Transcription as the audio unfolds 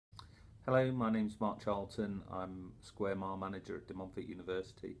Hello, my name's Mark Charlton. I'm Square Mile Manager at De Montfort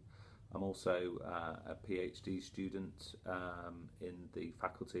University. I'm also a PhD student in the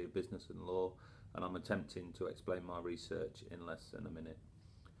Faculty of Business and Law, and I'm attempting to explain my research in less than a minute.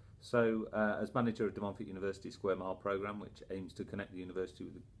 So, as manager of De Montfort University Square Mile programme, which aims to connect the university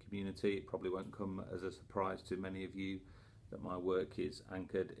with the community, it probably won't come as a surprise to many of you that my work is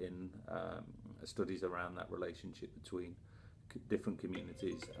anchored in studies around that relationship between different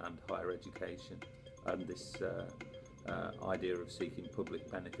communities and higher education, and this idea of seeking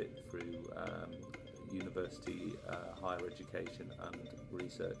public benefit through university higher education and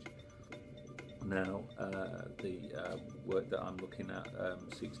research. Now, the work that I'm looking at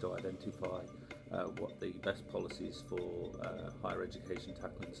seeks to identify what the best policies for higher education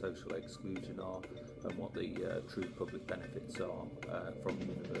tackling social exclusion are, and what the true public benefits are from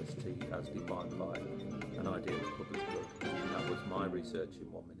university as defined by an idea of public good. And that was my research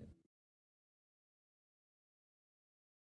in 1 minute.